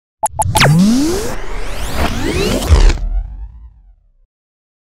Touch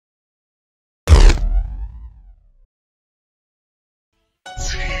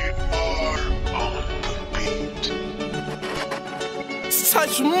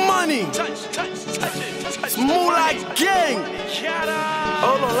money. It's Moolah gang.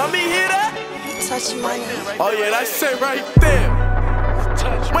 Hold on, let me hear that. Touch money. Oh yeah, that's it right there.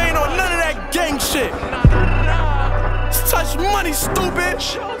 We ain't on none of that gang shit. It's touch money, stupid.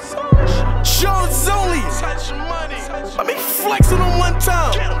 Shows only. Let me flex on them one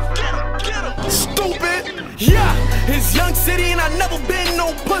time. Stupid. Yeah, it's young Citee and I never been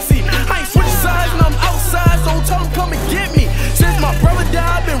no pussy. I ain't switching sides and I'm outside, so tell them come and get me. Since my brother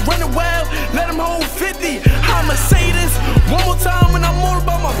died, I've been running wild, let him hold 50. I'ma say this one more time when I'm all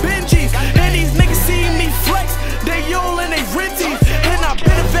about my Benjis. And these niggas see me flex, they yell and they rinties. And I've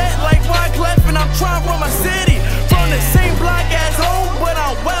been a vet like Wyclef and I'm trying to run my city. From the same block as home, but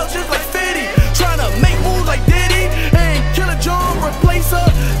I'm wild just like 50. Trying to make moves like Diddy and Killer John replace her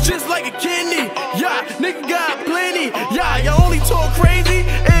just like a kidney. Yeah, nigga got plenty. Yeah, you only talk crazy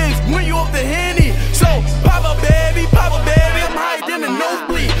is when you off the Henny. So pop up baby, I'm higher than a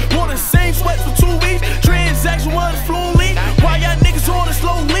nosebleed. Wore the same sweats for 2 weeks, transaction was fluently. Why y'all niggas on it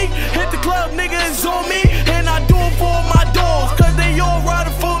slowly? Hit the club, nigga, it's on me. And I do it for my dogs, cause they all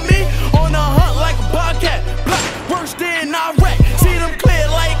riding for me. On a hunt like a bobcat, black, worse than Iraq. See them clear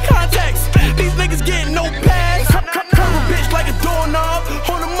like contacts, these niggas getting no pass. Curve a bitch like a doorknob,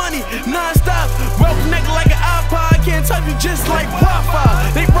 hold the money non-stop. Well connected like an iPod, can't touch me just like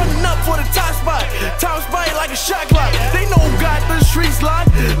Wi-Fi. They running up for the top spot, like a shot clock. They know who got the streets locked.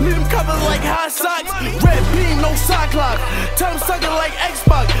 Leave them covered like hot socks. Red beam, no sock clock. Tell them sucker like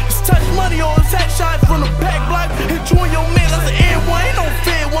Xbox. It's touch money or it's headshot from the back block. Hit you and your man, that's an N1. Ain't no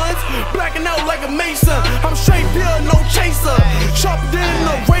fair ones. Blacking out like a mason. I'm straight pure, no chaser. Sharper than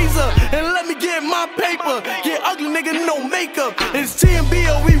a razor. And let me get my paper. Get ugly, nigga, no makeup. It's TMB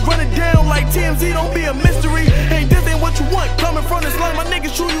or we run it down like TMZ. Don't be a mystery. Hey, this ain't what you want. Coming from this line, my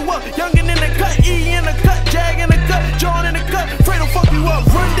niggas chew you up. Youngin' in the cut, E in the cut. Jag in the cut, John in the cut, Fredo fuck you up.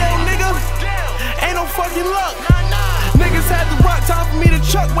 Run down, nigga, ain't no fucking luck. Niggas had to rock, time for me to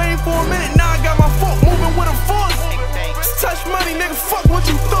chuck. Waiting for a minute, now I got my fork moving with a force. It's touch money, nigga, fuck what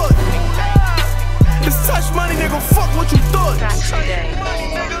you thought. It's touch money, nigga, fuck what you thought.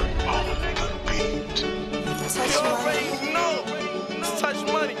 Touch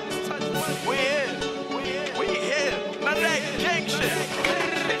money. It's touch money. We here. None of that gang shit.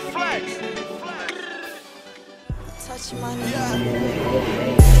 It's flags. Touch money. Yeah.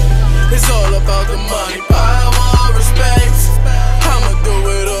 It's all about the money.